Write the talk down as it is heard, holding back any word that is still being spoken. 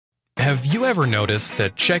Have you ever noticed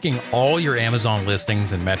that checking all your Amazon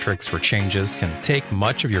listings and metrics for changes can take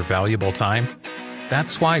much of your valuable time?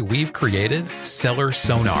 That's why we've created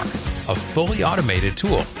SellerSonar, a fully automated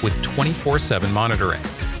tool with 24/7 monitoring.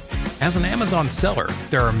 As an Amazon seller,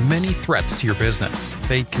 there are many threats to your business.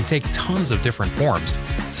 They can take tons of different forms,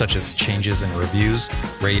 such as changes in reviews,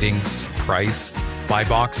 ratings, price, buy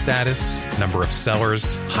box status, number of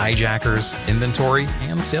sellers, hijackers, inventory,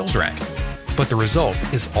 and sales rank. But the result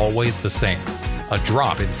is always the same: a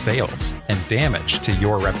drop in sales and damage to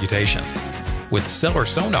your reputation. With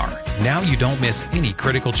SellerSonar, now you don't miss any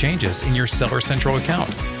critical changes in your Seller Central account.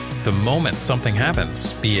 The moment something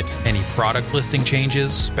happens, be it any product listing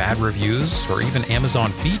changes, bad reviews, or even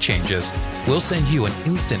Amazon fee changes, we'll send you an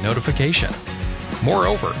instant notification.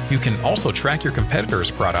 Moreover, you can also track your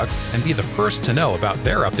competitors' products and be the first to know about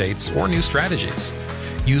their updates or new strategies.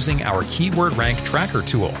 Using our Keyword Rank Tracker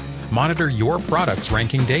tool, monitor your product's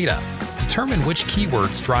ranking data, determine which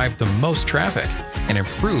keywords drive the most traffic, and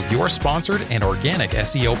improve your sponsored and organic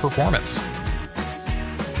SEO performance.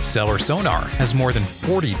 SellerSonar has more than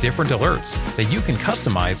 40 different alerts that you can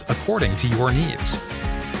customize according to your needs.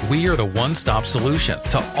 We are the one-stop solution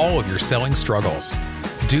to all of your selling struggles.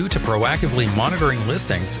 Due to proactively monitoring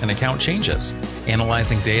listings and account changes,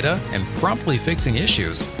 analyzing data, and promptly fixing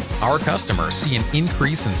issues, our customers see an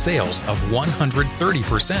increase in sales of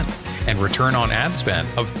 130% and return on ad spend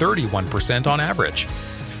of 31% on average.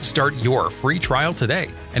 Start your free trial today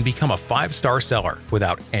and become a 5-star seller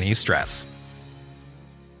without any stress.